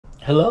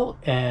Hello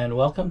and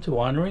welcome to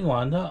Wandering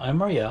Wanda.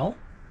 I'm Ariel.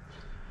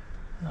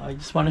 I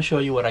just want to show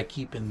you what I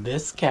keep in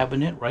this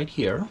cabinet right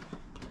here.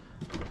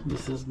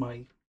 This is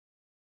my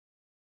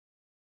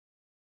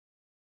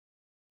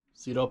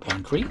pseudo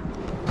pantry.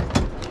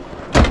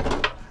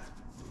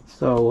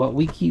 So what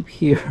we keep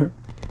here: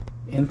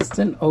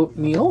 instant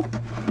oatmeal,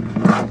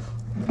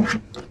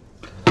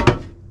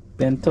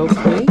 bento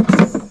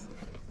plates,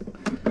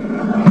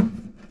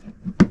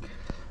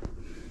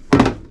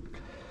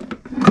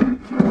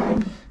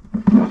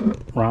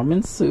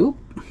 ramen soup,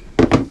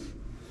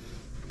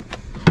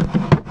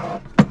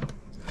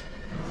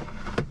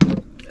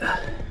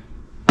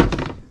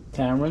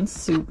 tamarind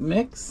soup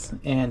mix,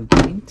 and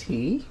green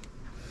tea.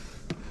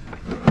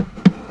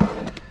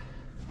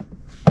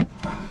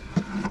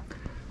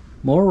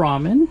 More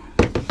ramen.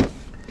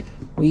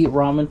 We eat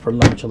ramen for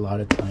lunch a lot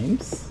of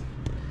times.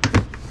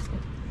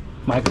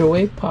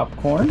 Microwave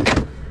popcorn.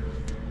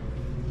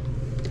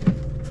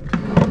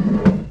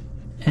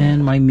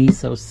 And my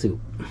miso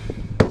soup.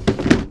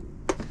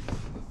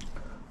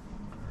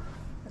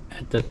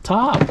 At the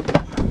top,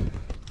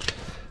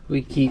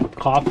 we keep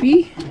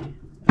coffee.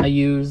 I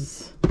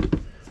use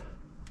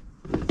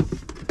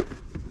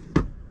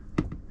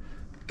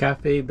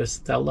Cafe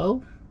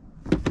Bustelo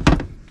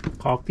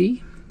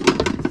coffee,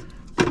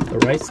 the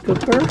rice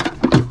cooker,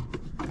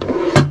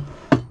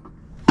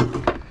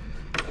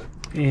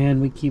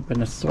 and we keep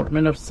an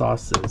assortment of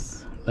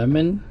sauces: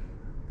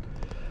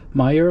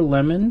 Meyer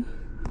lemon,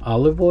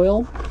 olive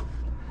oil,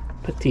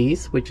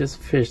 patis, which is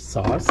fish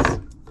sauce,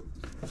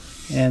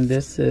 and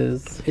this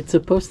is, it's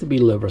supposed to be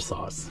liver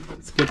sauce.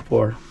 It's good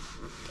for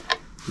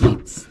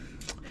meats.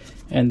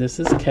 And this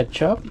is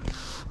ketchup,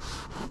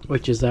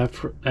 which is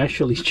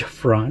actually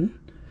Chafran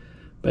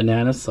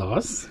banana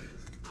sauce,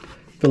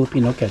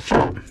 Filipino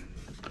ketchup.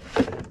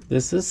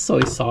 This is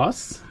soy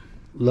sauce,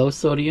 low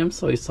sodium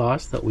soy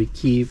sauce that we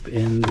keep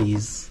in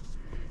these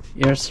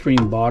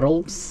Airstream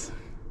bottles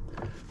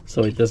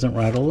so it doesn't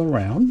rattle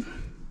around.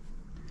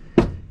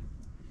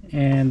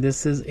 And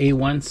this is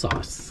A1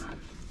 sauce.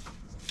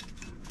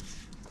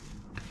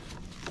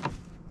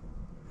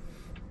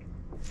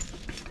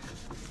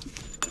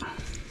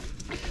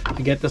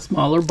 I get the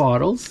smaller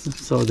bottles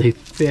so they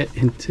fit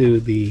into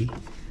the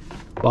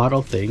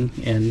bottle thing,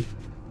 and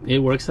it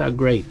works out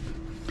great.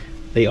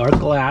 They are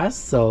glass,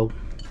 so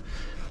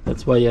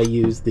that's why I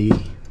use the,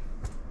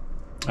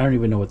 I don't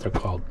even know what they're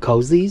called,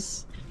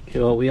 cozies. Okay,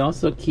 what we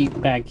also keep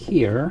back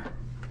here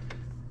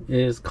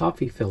is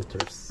coffee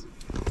filters.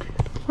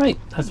 Right,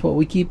 that's what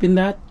we keep in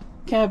that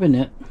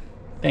cabinet.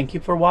 Thank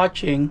you for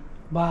watching.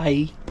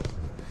 Bye.